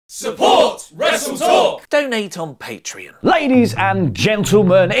Support WrestleTalk! Donate on Patreon. Ladies and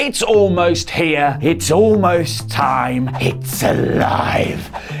gentlemen, it's almost here. It's almost time. It's alive.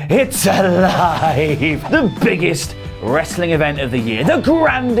 It's alive. The biggest wrestling event of the year. The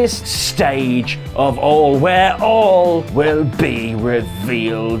grandest stage of all, where all will be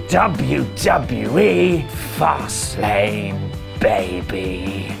revealed. WWE Fastlane,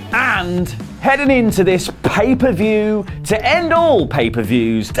 baby. And heading into this pay-per-view to end all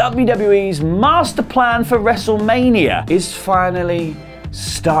pay-per-views, WWE's master plan for WrestleMania is finally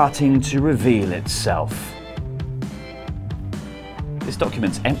starting to reveal itself. This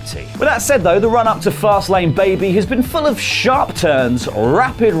document's empty. With that said though, the run-up to Fastlane baby has been full of sharp turns,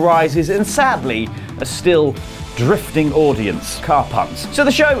 rapid rises, and sadly, a still drifting audience. Car puns. So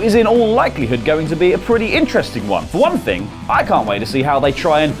the show is in all likelihood going to be a pretty interesting one. For one thing, I can't wait to see how they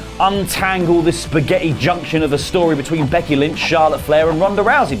try and untangle this spaghetti junction of a story between Becky Lynch, Charlotte Flair, and Ronda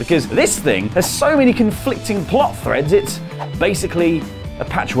Rousey, because this thing has so many conflicting plot threads, it's basically a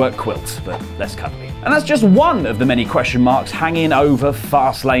patchwork quilt, but less cuddly. And that's just one of the many question marks hanging over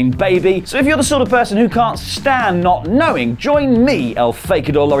Fastlane baby. So if you're the sort of person who can't stand not knowing, join me, El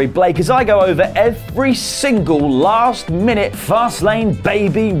Fakidor Laurie Blake, as I go over every single last-minute Fastlane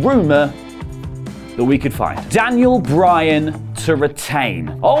baby rumour that we could find. Daniel Bryan to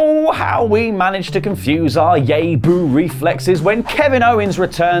retain. Oh, how we managed to confuse our yay-boo reflexes when Kevin Owens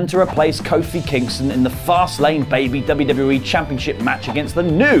returned to replace Kofi Kingston in the Fastlane baby WWE Championship match against the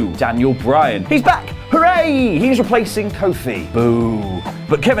new Daniel Bryan. He's back! Hooray! He's replacing Kofi. Boo.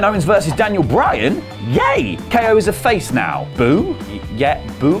 But Kevin Owens versus Daniel Bryan? Yay! KO is a face now. Boo? Yeah,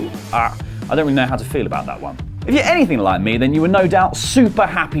 boo? I don't really know how to feel about that one. If you're anything like me, then you were no doubt super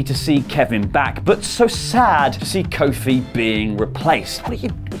happy to see Kevin back, but so sad to see Kofi being replaced. What are you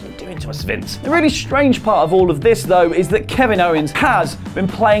doing to us, Vince? The really strange part of all of this, though, is that Kevin Owens has been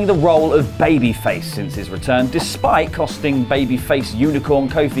playing the role of babyface since his return, despite costing babyface unicorn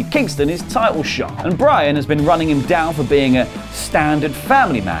Kofi Kingston his title shot. And Bryan has been running him down for being a standard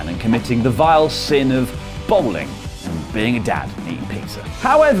family man and committing the vile sin of bowling and being a dad and eating pizza.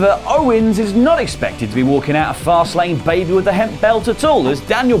 However, Owens is not expected to be walking out of Fastlane baby with the hemp belt at all, as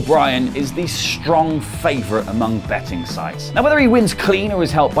Daniel Bryan is the strong favourite among betting sites. Now, whether he wins clean or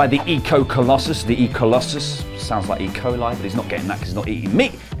is helped by the Eco-Colossus, sounds like E. coli, but he's not getting that because he's not eating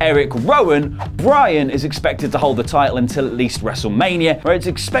meat, Eric Rowan, Bryan is expected to hold the title until at least WrestleMania, where it's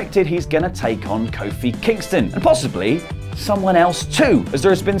expected he's going to take on Kofi Kingston, and possibly someone else too, as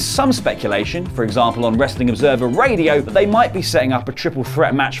there has been some speculation, for example on Wrestling Observer Radio, that they might be setting up a triple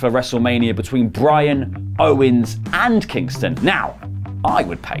threat match for WrestleMania between Bryan, Owens, and Kingston. Now, I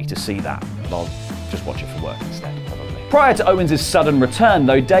would pay to see that, but I'll just watch it for work instead, probably. Prior to Owens' sudden return,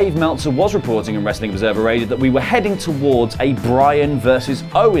 though, Dave Meltzer was reporting on Wrestling Observer Radio that we were heading towards a Bryan versus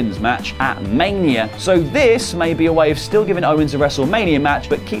Owens match at Mania. So this may be a way of still giving Owens a WrestleMania match,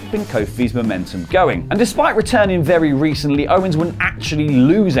 but keeping Kofi's momentum going. And despite returning very recently, Owens wouldn't actually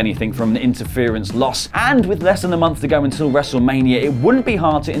lose anything from the interference loss, and with less than a month to go until WrestleMania, it wouldn't be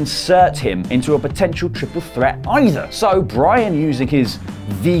hard to insert him into a potential triple threat either. So Bryan using his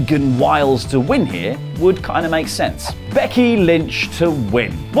vegan wiles to win here would kind of make sense. Becky Lynch to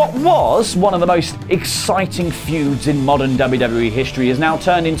win. What was one of the most exciting feuds in modern WWE history has now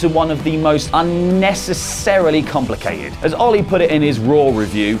turned into one of the most unnecessarily complicated. As Ollie put it in his Raw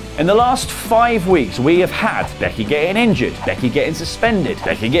review, in the last 5 weeks we have had Becky getting injured, Becky getting suspended,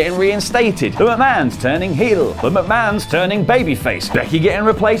 Becky getting reinstated, the McMahon's turning heel, the McMahon's turning babyface, Becky getting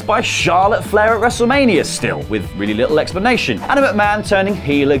replaced by Charlotte Flair at WrestleMania still, with really little explanation, and a McMahon turning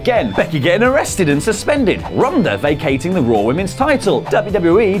heel again, Becky getting arrested and suspended, Ronda vacating the Raw Women's title,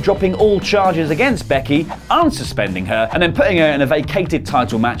 WWE dropping all charges against Becky, unsuspending her, and then putting her in a vacated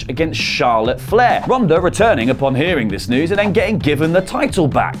title match against Charlotte Flair, Ronda returning upon hearing this news and then getting given the title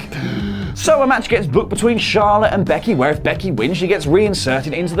back. So a match gets booked between Charlotte and Becky, where if Becky wins, she gets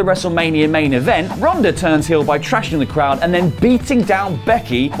reinserted into the WrestleMania main event. Ronda turns heel by trashing the crowd and then beating down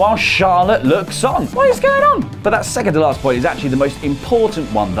Becky while Charlotte looks on. What is going on? But that second to last point is actually the most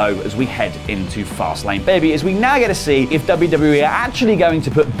important one though, as we head into Fastlane baby, as we now get to see if WWE are actually going to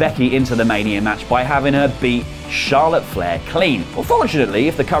put Becky into the Mania match by having her beat Charlotte Flair clean. Well, fortunately,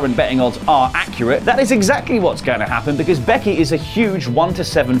 if the current betting odds are accurate, that is exactly what's going to happen, because Becky is a huge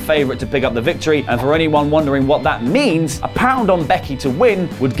 1-7 favourite to pick up the victory, and for anyone wondering what that means, a pound on Becky to win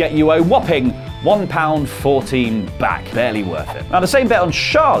would get you a whopping £1.14 back. Barely worth it. Now, the same bet on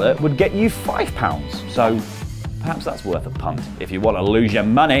Charlotte would get you £5, so perhaps that's worth a punt if you want to lose your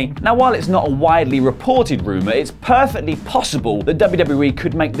money. Now, while it's not a widely reported rumour, it's perfectly possible that WWE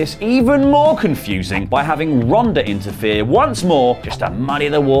could make this even more confusing by having Ronda interfere once more, just to muddy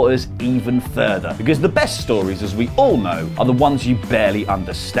the waters even further. Because the best stories, as we all know, are the ones you barely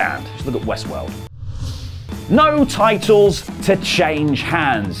understand. Just look at Westworld. No titles to change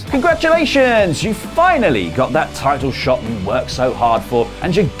hands. Congratulations! You finally got that title shot you worked so hard for,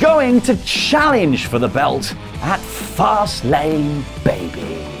 and you're going to challenge for the belt at Fastlane,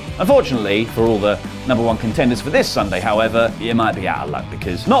 baby. Unfortunately, for all the #1 contenders for this Sunday, however, you might be out of luck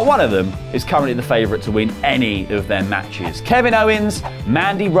because not one of them is currently the favourite to win any of their matches. Kevin Owens,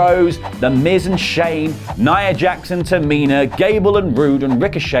 Mandy Rose, The Miz and Shane, Nia Jax and Tamina, Gable and Rude, and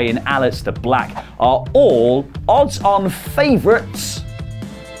Ricochet and Aleister Black are all odds-on favourites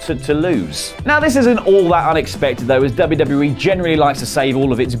to lose. Now, this isn't all that unexpected though, as WWE generally likes to save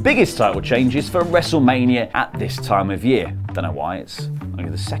all of its biggest title changes for WrestleMania at this time of year. Don't know why, it's only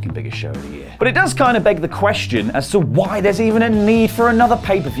the second biggest show of the year. But it does kind of beg the question as to why there's even a need for another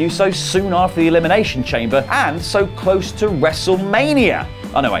pay-per-view so soon after the Elimination Chamber and so close to WrestleMania.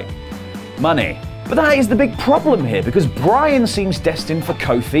 Oh no, wait. Money. But that is the big problem here, because Bryan seems destined for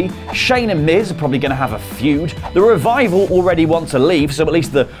Kofi, Shane and Miz are probably going to have a feud, the Revival already want to leave, so at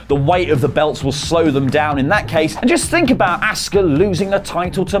least the weight of the belts will slow them down in that case, and just think about Asuka losing the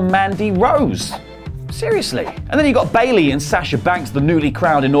title to Mandy Rose. Seriously. And then you got Bayley and Sasha Banks, the newly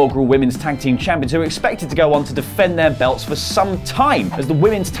crowned inaugural Women's Tag Team Champions, who are expected to go on to defend their belts for some time as the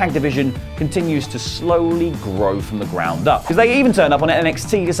Women's Tag Division continues to slowly grow from the ground up. Because they even turned up on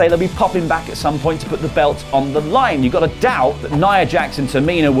NXT to say they'll be popping back at some point to put the belts on the line. You've got to doubt that Nia Jax and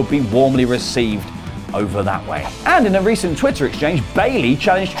Tamina would be warmly received over that way. And in a recent Twitter exchange, Bayley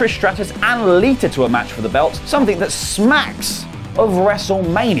challenged Trish Stratus and Lita to a match for the belts, something that smacks of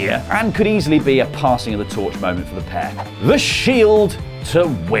WrestleMania and could easily be a passing of the torch moment for the pair. The Shield to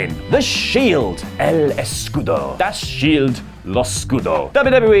win. The Shield, el escudo. Das Shield, lo escudo.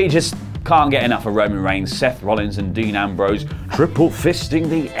 WWE just can't get enough of Roman Reigns, Seth Rollins and Dean Ambrose triple fisting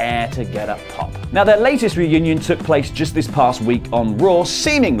the air to get a pop. Now, their latest reunion took place just this past week on Raw,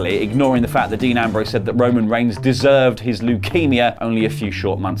 seemingly ignoring the fact that Dean Ambrose said that Roman Reigns deserved his leukemia only a few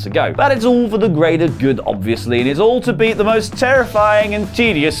short months ago. But it's all for the greater good, obviously, and it's all to beat the most terrifying and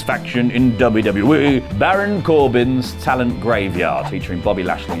tedious faction in WWE, Baron Corbin's talent graveyard, featuring Bobby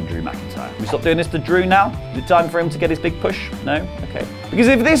Lashley and Drew McIntyre. We stop doing this to Drew now? Is it time for him to get his big push? No? Okay. Because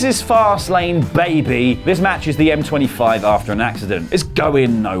if this is Fastlane, baby, this match is the M25 after an accident. It's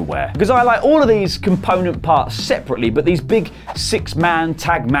going nowhere. Because I like all of these component parts separately, but these big 6-man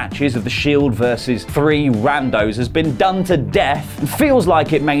tag matches of the Shield versus 3 randos has been done to death and feels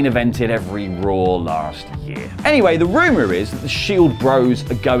like it main evented every Raw last year. Anyway, the rumour is that the Shield bros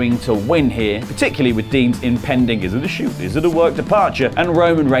are going to win here, particularly with Dean's impending is it a shoot, is it a work departure, and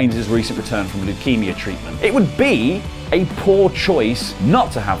Roman Reigns' recent return from leukemia treatment. It would be a poor choice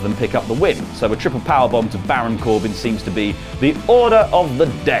not to have them pick up the win. So a triple powerbomb to Baron Corbin seems to be the order of the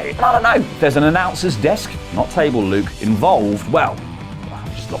day. I don't know, if there's an announcer's desk, not table Luke, involved, well,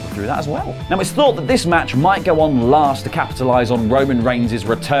 I'll just look through that as well. Now, it's thought that this match might go on last to capitalise on Roman Reigns'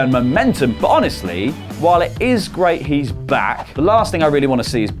 return momentum, but honestly, while it is great he's back, the last thing I really want to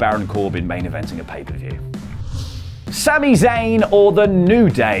see is Baron Corbin main eventing a pay-per-view. Sami Zayn or the New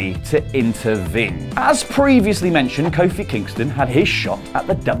Day to intervene. As previously mentioned, Kofi Kingston had his shot at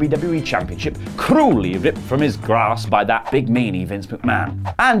the WWE Championship cruelly ripped from his grasp by that big meanie Vince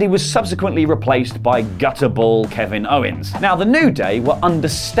McMahon. And he was subsequently replaced by gutterball Kevin Owens. Now, the New Day were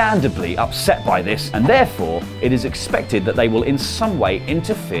understandably upset by this, and therefore it is expected that they will in some way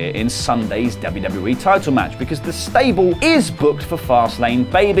interfere in Sunday's WWE title match, because the stable is booked for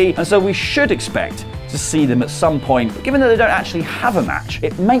Fastlane, baby, and so we should expect to see them at some point, but given that they don't actually have a match,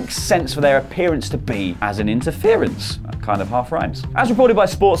 it makes sense for their appearance to be as an interference. That kind of half rhymes. As reported by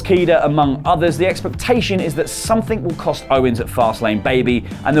Sportskeeda, among others, the expectation is that something will cost Owens at Fastlane, baby,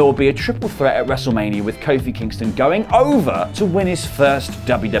 and there will be a triple threat at WrestleMania with Kofi Kingston going over to win his first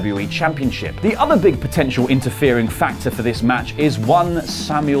WWE Championship. The other big potential interfering factor for this match is one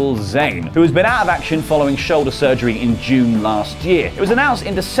Samuel Zayn, who has been out of action following shoulder surgery in June last year. It was announced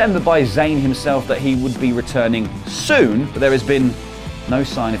in December by Zayn himself that he would be returning soon, but there has been no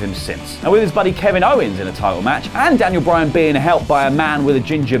sign of him since. Now, with his buddy Kevin Owens in a title match, and Daniel Bryan being helped by a man with a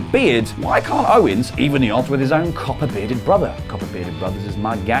ginger beard, why can't Owens even the odds with his own copper-bearded brother? Copper-bearded brothers is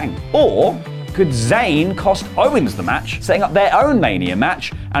my gang. Or could Zayn cost Owens the match, setting up their own Mania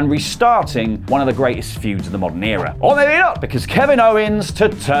match, and restarting one of the greatest feuds of the modern era. Or maybe not, because Kevin Owens to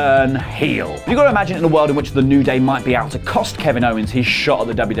turn heel. You've got to imagine in a world in which the New Day might be out to cost Kevin Owens his shot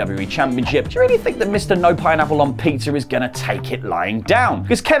at the WWE Championship, do you really think that Mr. No Pineapple on Pizza is going to take it lying down?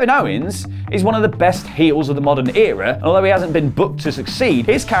 Because Kevin Owens is one of the best heels of the modern era, and although he hasn't been booked to succeed,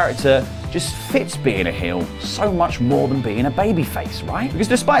 his character just fits being a heel so much more than being a babyface, right? Because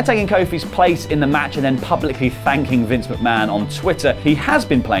despite taking Kofi's place in the match and then publicly thanking Vince McMahon on Twitter, he has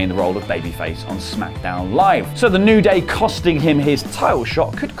been playing the role of babyface on SmackDown Live. So the New Day costing him his title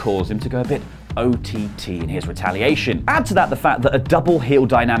shot could cause him to go a bit OTT in his retaliation. Add to that the fact that a double heel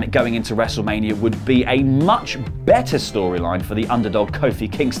dynamic going into WrestleMania would be a much better storyline for the underdog Kofi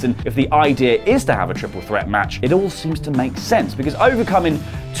Kingston. If the idea is to have a triple threat match, it all seems to make sense, because overcoming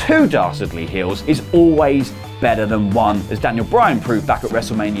two dastardly heels is always better than one, as Daniel Bryan proved back at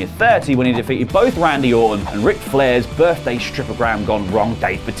WrestleMania 30 when he defeated both Randy Orton and Ric Flair's birthday stripogram gone wrong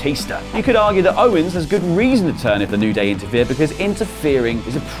Dave Batista. You could argue that Owens has good reason to turn if the New Day interfere, because interfering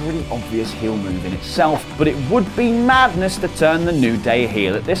is a pretty obvious heel move in itself, but it would be madness to turn the New Day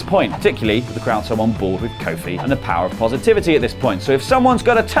heel at this point, particularly with the crowd so on board with Kofi and the power of positivity at this point. So if someone's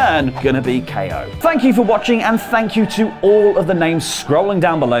got to turn, gonna be KO. Thank you for watching, and thank you to all of the names scrolling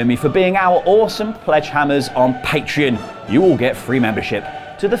down below me for being our awesome pledge hammers on Patreon. You all get free membership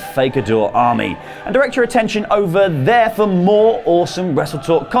to the Fakidor army. And direct your attention over there for more awesome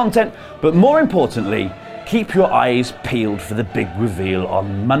WrestleTalk content, but more importantly, keep your eyes peeled for the big reveal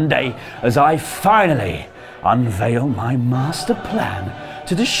on Monday, as I finally unveil my master plan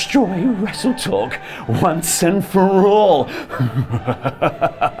to destroy WrestleTalk once and for all.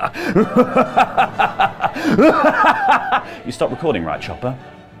 You stopped recording, right, Chopper?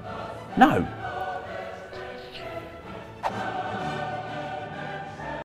 No.